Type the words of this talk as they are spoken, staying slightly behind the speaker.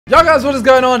Yo guys, what is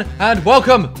going on? And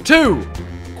welcome to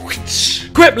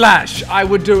Quiplash. I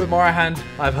would do it with my right hand.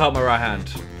 I've hurt my right hand.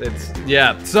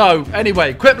 Yeah. So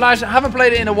anyway, Quiplash. I haven't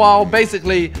played it in a while.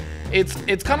 Basically, it's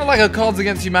kind of like a Cards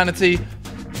Against Humanity.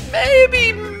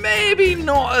 Maybe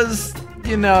not as,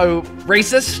 you know,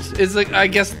 racist is I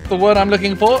guess the word I'm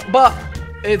looking for. But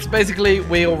it's basically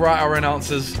we all write our own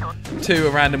answers to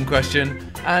a random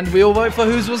question, and we all vote for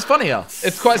whose was funnier.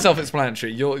 It's quite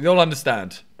self-explanatory. You'll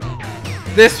understand.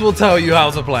 This will tell you how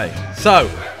to play.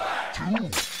 So,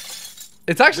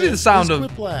 it's actually the sound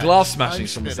of glass smashing,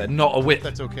 someone said, not a whip.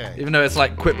 That's okay. Even though it's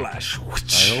like quiplash.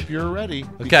 I hope you're ready.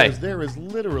 Okay. Because there is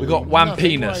literally We got one nothing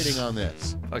penis. writing on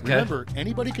this. Okay. Remember,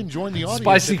 anybody can join the audience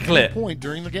Spicy at clip. any point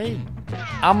during the game.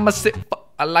 I'm a sit.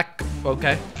 I like.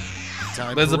 Okay.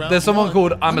 Time There's for round there's someone one.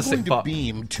 called I'm a going sick to fuck.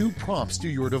 beam 2 prompts to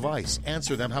your device.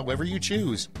 Answer them however you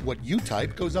choose. What you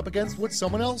type goes up against what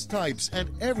someone else types, and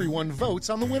everyone votes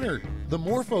on the winner. The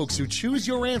more folks who choose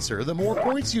your answer, the more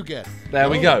points you get. There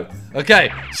we go.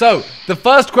 Okay, so the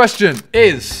first question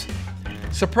is: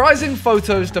 surprising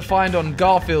photos to find on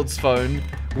Garfield's phone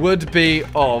would be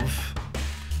of,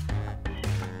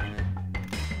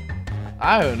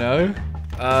 I don't know,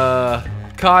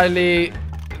 Kylie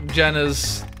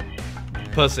Jenner's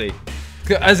pussy.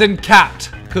 As in cat,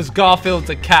 because Garfield's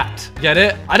a cat. Get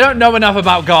it? I don't know enough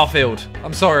about Garfield.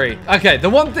 I'm sorry. Okay, the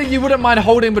one thing you wouldn't mind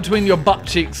holding between your butt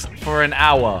cheeks for an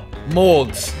hour.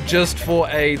 Morgs, just for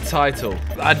a title.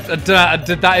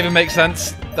 Did that even make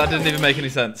sense? That didn't even make any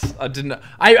sense. I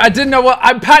didn't know what.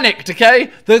 I panicked,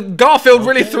 okay? The Garfield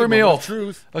really threw me off.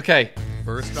 Truth. Okay.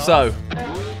 First off, So,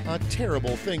 a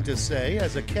terrible thing to say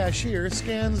as a cashier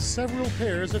scans several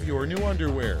pairs of your new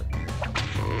underwear.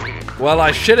 well,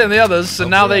 I shit in the others, so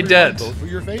now they Everyone dead. Vote for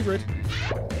your favorite.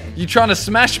 You trying to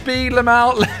smash B,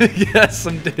 Lamal? Yes,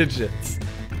 some digits.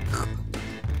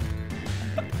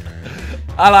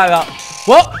 I like that.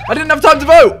 What? I didn't have time to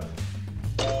vote.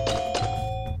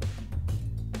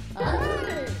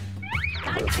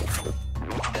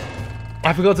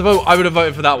 I forgot to vote. I would have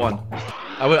voted for that one.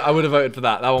 I would have voted for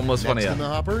that. That one was Next funnier. in the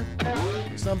hopper,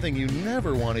 something you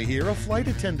never want to hear a flight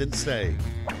attendant say.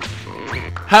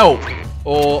 Help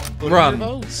or Put in run. your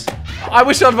votes. I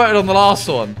wish I'd voted on the last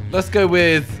one. Let's go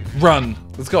with run.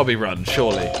 It's got to be run,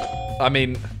 surely. I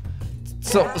mean,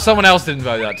 someone else didn't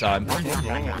vote that time.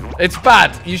 It's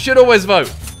bad. You should always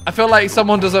vote. I feel like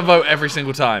someone doesn't vote every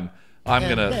single time. I'm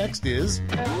And gonna. next is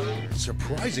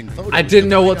surprising photos. I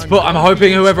didn't know what to put. I'm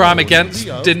hoping whoever I'm Will against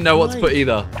be of didn't know what to put blank.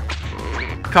 either.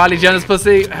 Kylie Jenner's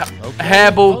pussy,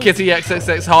 hairball, kitty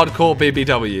XXX, hardcore,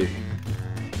 BBW.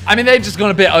 I mean, they've just gone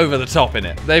a bit over the top in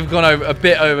it. They've gone over a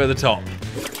bit over the top.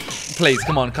 Please,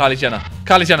 come on, Kylie Jenner.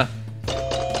 Kylie Jenner.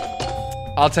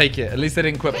 I'll take it. At least they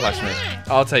didn't quiplash me.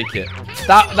 I'll take it.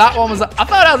 That one was. I thought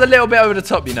that was a little bit over the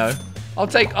top, you know. I'll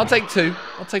take 2. I'll take a 2.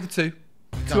 2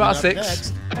 Coming out of up 6.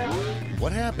 next,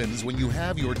 what happens when you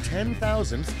have your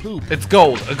 10,000th poop? It's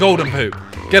gold. A golden poop.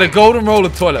 Get a golden roll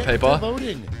of toilet paper.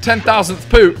 Voting. 10,000th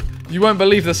poop. You won't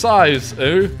believe the size.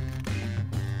 Ooh.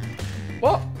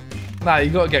 What? Nah, you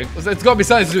gotta get. It's gotta be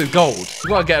something to do with gold. You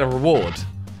gotta get a reward.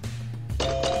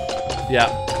 Yeah.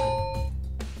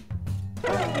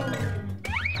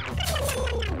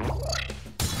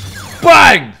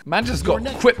 Bang! Man just Your got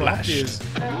next prompt quiplash. is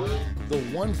the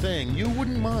one thing you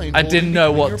wouldn't mind. I didn't holding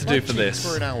know between what your to do butt for cheeks this.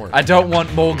 For an hour. I don't want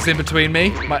Morgs in between me.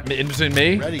 In between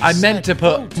me. Ready, I meant to set,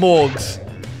 put vote. Morgs,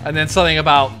 and then something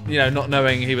about, you know, not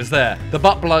knowing he was there. The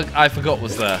butt plug I forgot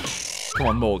was there. Come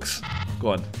on, Morgs. Go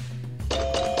on.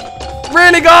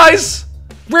 Really, guys?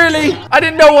 Really? I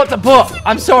didn't know what to put.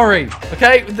 I'm sorry.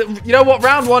 Okay. You know what?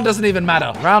 Round 1 doesn't even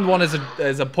matter. Round 1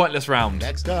 is a pointless round.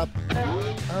 Next up,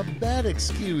 a bad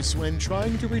excuse when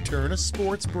trying to return a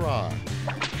sports bra.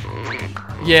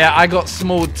 Yeah, I got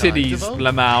small titties, vote.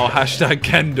 Lamau. Hashtag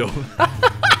Kendall.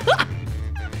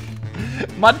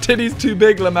 My titty's too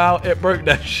big, Lamau. It broke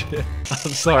that shit.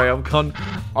 I'm sorry. I'm gone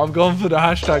for the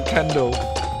hashtag Kendall.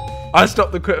 I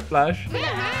stopped the quiplash.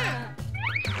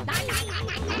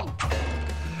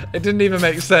 It didn't even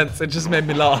make sense. It just made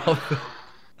me laugh.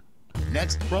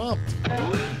 Next prompt,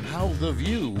 how the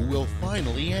view will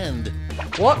finally end.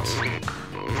 What?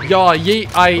 Yeah,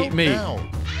 yeet, I eat Vote meat. now.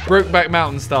 Brokeback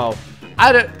Mountain style.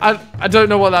 I don't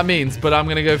know what that means, but I'm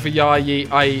gonna go for yeah,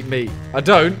 yeet, I eat meat. I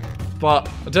don't, but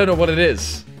I don't know what it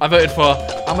is. I voted for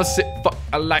I'm a sit fuck,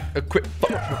 I like a quick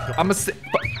fuck. I'm a sit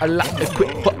fuck, I like a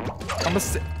quick fuck. I'm a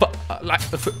sit fuck, I like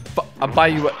a quick fuck. I buy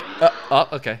you a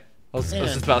okay. I was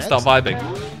just about to start vibing.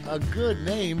 A good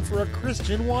name for a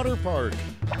Christian water park.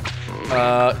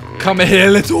 Come here,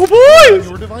 little boys!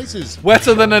 Your devices.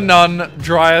 Wetter than a nun,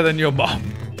 drier than your mum.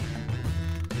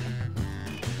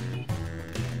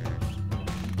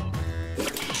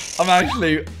 I'm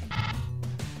actually...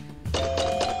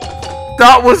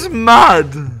 That was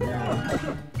mad.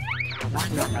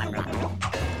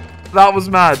 That was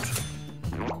mad.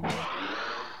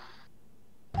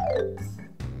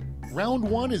 Round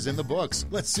 1 is in the books.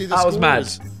 Let's see the That was mad.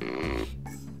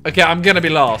 Okay, I'm gonna be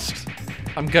last.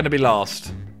 I'm gonna be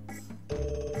last.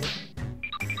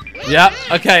 Yeah,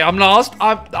 okay, I'm last.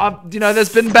 You know,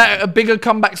 there's been bigger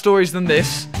comeback stories than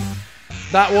this.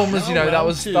 That one was, you know, that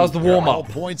was the warm-up.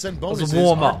 Points and That was bonuses the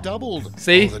warm-up. doubled.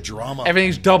 See? The drama.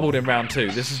 Everything's doubled in round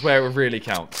 2. This is where it really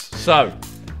counts. So,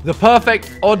 the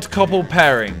perfect odd couple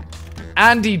pairing.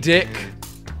 Andy Dick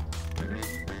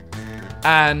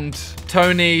and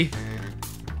Tony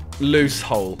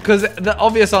Loosehole. Because the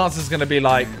obvious answer is going to be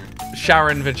like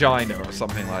Sharon Vagina or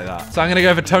something like that. So I'm going to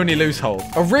go for Tony Loosehole.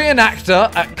 A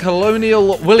reenactor at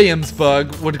Colonial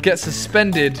Williamsburg would get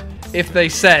suspended if they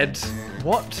said...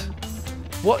 What?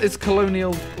 What is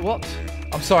Colonial... What?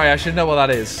 I'm sorry, I should know what that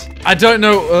is. I don't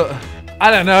know... I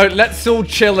don't know. Let's all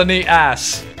chill and eat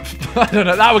ass. I don't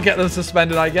know. That would get them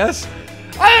suspended, I guess.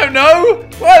 I don't know.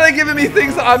 Why are they giving me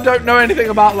things that I don't know anything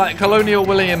about, like Colonial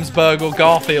Williamsburg or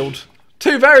Garfield?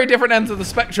 Two very different ends of the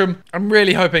spectrum. I'm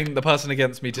really hoping the person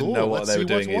against me didn't know what they were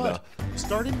doing either.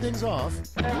 Starting things off,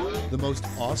 the most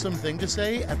awesome thing to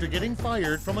say after getting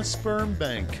fired from a sperm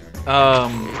bank.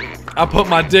 I put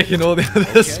my dick in all the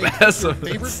other specimens.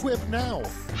 Favorite quip now.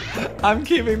 I'm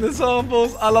keeping the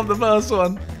samples. I love the first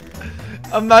one.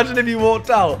 Imagine if you walked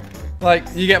out. Like,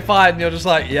 you get fired and you're just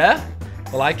like, yeah?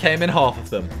 Well, I came in half of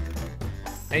them.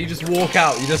 And you just walk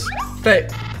out. You just...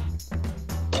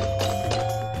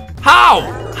 How?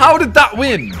 How did that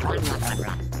win?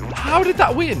 How did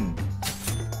that win?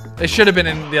 It should have been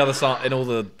in the other in all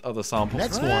the other samples.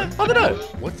 Next one. I don't know.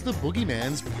 What's the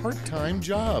boogeyman's part-time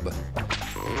job?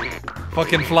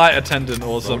 Fucking flight attendant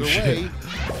or some shit.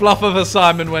 Fluff of a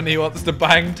Simon when he wants to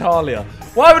bang Talia.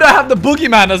 Why would I have the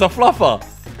boogeyman as a fluffer?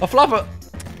 A fluffer?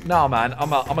 No, man. I'm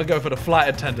gonna go for the flight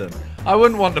attendant. I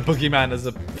wouldn't want the boogeyman as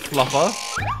a fluffer.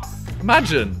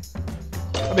 Imagine.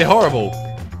 That'd be horrible.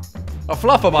 A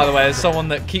fluffer, by the way, is someone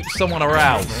that keeps someone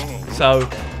aroused. So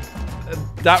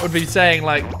that would be saying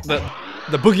like that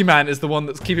the boogeyman is the one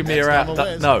that's keeping me around.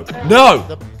 No, no.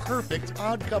 The perfect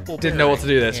odd couple. Didn't know what to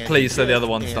do this. Please say the other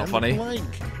one's not funny.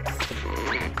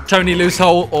 Tony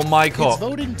Loosehole or Mike Hawk?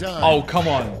 Oh, come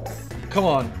on, come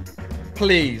on,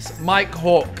 please. Mike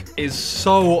Hawk is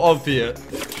so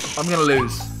obvious. I'm gonna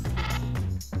lose.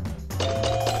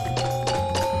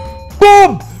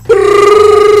 Boom!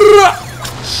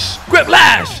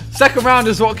 Whiplash! Second round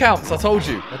is what counts. I told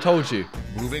you. I told you.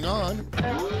 Moving on.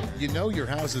 You know your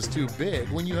house is too big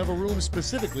when you have a room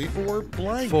specifically for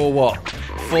blank. For what?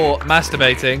 For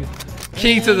masturbating.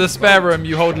 Key to the spare room,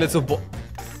 you hold little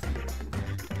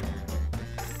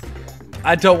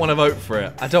I don't want to vote for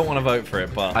it. I don't want to vote for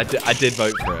it, but I did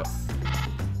vote for it.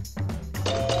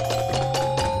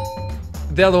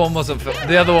 The other one wasn't good.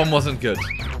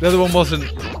 The other one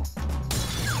wasn't...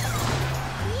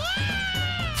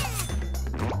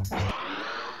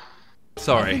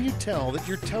 Sorry. How can you tell that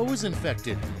your toe is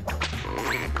infected?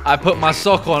 I put my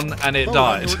sock on and it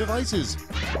died. On your devices.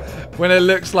 When it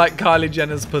looks like Kylie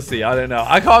Jenner's pussy. I don't know.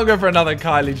 I can't go for another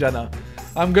Kylie Jenner.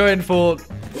 I'm going for...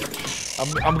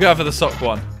 I'm going for the sock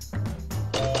one.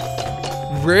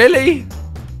 Really?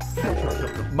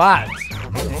 Mad.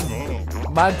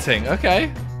 Mad thing.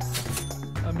 Okay.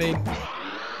 I mean,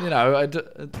 you know,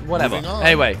 whatever.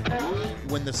 Anyway.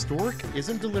 When the stork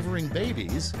isn't delivering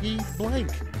babies, he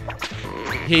blank.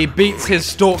 He beats his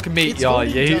stork meat, y'all.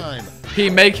 He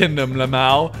making them,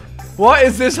 Lamau. What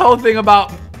is this whole thing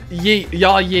about yeet,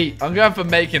 ya yeet? I'm going for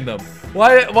making them.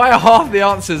 Why half the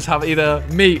answers have either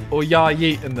meat or ya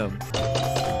yeet in them?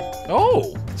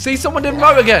 Oh, see, someone didn't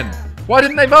vote again. Why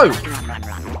didn't they vote?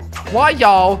 Why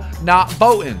y'all not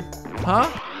voting?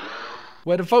 Huh?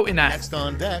 Where the voting at? Next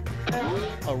on deck,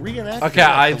 a reenactor. Okay,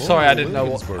 I'm sorry, I didn't know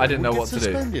what to do.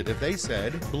 Suspended if they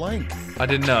said blank. I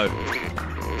didn't know.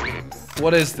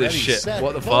 What is this shit?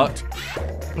 What the fuck?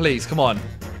 Please, come on.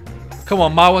 Come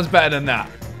on, my one's better than that.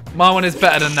 My one is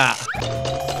better than that.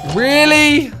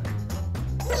 Really?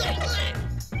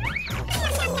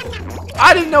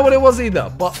 I didn't know what it was either,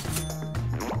 but...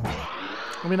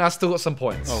 I mean, I still got some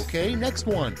points. Okay, next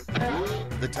one.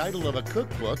 The title of a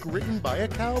cookbook written by a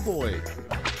cowboy.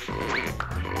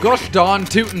 Gosh darn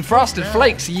tootin' frosted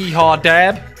flakes, yeehaw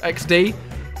dab. XD.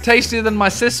 Tastier than my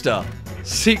sister.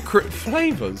 Secret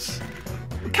flavors.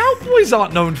 Cowboys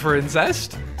aren't known for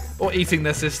incest. Or eating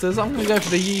their sisters. I'm gonna go for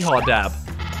the yeehaw dab.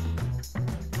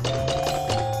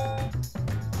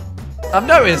 I've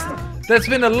noticed there's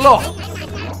been a lot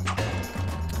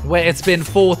where it's been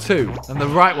 4-2 and the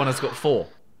right one has got 4.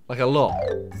 Like a lot.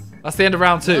 That's the end of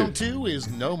round 2. Round 2 is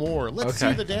no more. Let's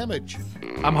see the damage.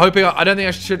 I'm hoping. I don't think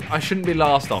I shouldn't be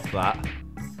last off that.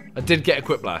 I did get a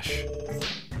quiplash.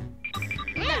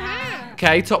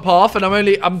 Okay, top half, and I'm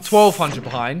 1,200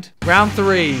 behind. Round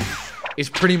 3 is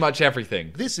pretty much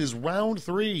everything. This is round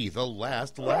 3, the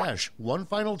last lash. One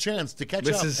final chance to catch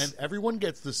up, and everyone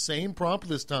gets the same prompt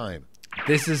this time.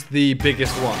 This is the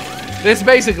biggest one. This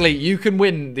basically, you can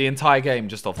win the entire game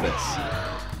just off this.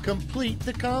 Complete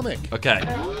the comic. Okay.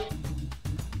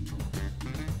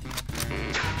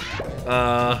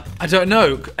 I don't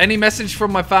know. Any message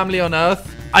from my family on Earth?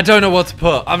 I don't know what to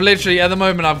put. I'm literally, at the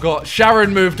moment, I've got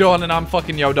Sharon moved on and I'm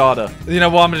fucking Yodada. You know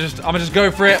what? I'm gonna just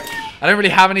go for it. I don't really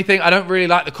have anything. I don't really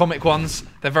like the comic ones.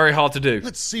 They're very hard to do.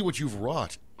 Let's see what you've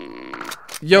wrought.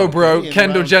 Yo, bro,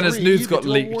 Kendall Jenner's nudes got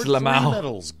leaked to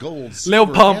Lamau. Lil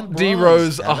Pump,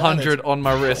 D-Rose, 100 on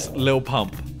my wrist. Lil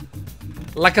Pump.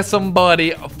 Like a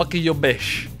somebody fucking your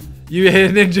bish. You hear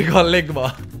Ninja got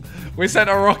Ligma. We sent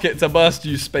a rocket to burst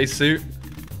you, spacesuit.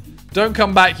 Don't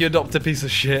come back, you adopt a piece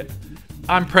of shit.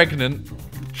 I'm pregnant.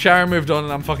 Sharon moved on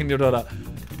and I'm fucking your daughter.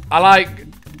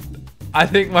 I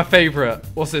think my favorite,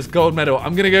 what's this, gold medal.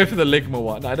 I'm gonna go for the Ligma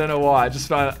one. I don't know why, I just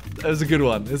found it was a good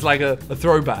one. It's like a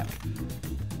throwback.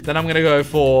 Then I'm gonna go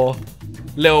for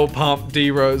Lil Pump,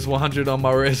 D-Rose, 100 on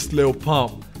my wrist, Lil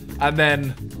Pump. And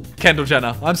then Kendall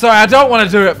Jenner. I'm sorry, I don't want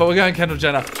to do it, but we're going Kendall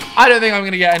Jenner. I don't think I'm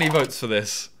gonna get any votes for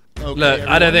this. Okay, look,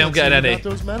 I don't think I'm getting any.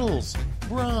 Those medals.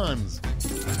 Bronze.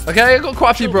 Okay, I got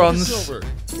quite a few bronze.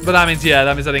 But that means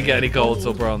I didn't get any golds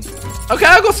or bronze. Okay,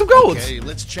 I got some golds. Okay,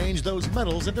 let's change those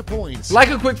medals into points. Like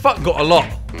a quick fuck, got a lot.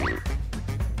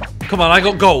 Come on, I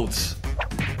got golds.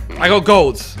 I got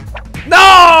golds.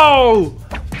 No!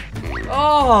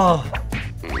 Oh.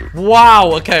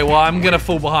 Wow, okay, well, I'm gonna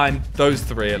fall behind those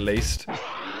 3 at least.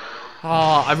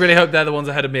 Ah, I really hope they're the ones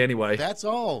ahead of me anyway. That's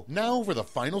all. Now for the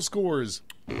final scores.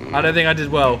 I don't think I did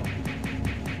well.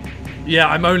 Yeah,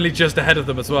 I'm only just ahead of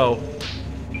them as well.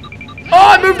 Oh,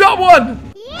 I moved up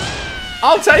 1!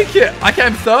 I'll take it. I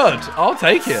came 3rd. I'll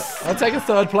take it. I'll take a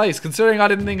 3rd place, considering I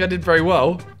didn't think I did very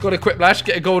well. Got a quick lash,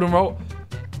 get a golden roll.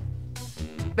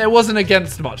 There wasn't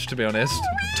against much, to be honest.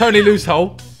 Tony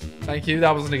Loosehole. Thank you.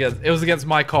 That wasn't against. It was against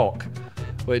my cock,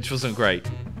 which wasn't great.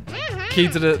 Key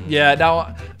to the... Yeah,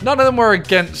 now... None of them were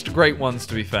against great ones,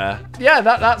 to be fair. Yeah,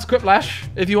 that's Quiplash.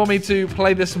 If you want me to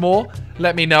play this more,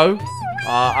 let me know.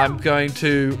 I'm going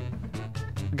to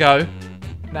go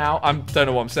now. I don't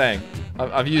know what I'm saying.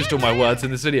 I've used all my words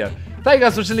in this video. Thank you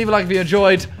guys for watching. Leave a like if you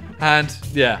enjoyed. And,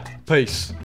 yeah, peace.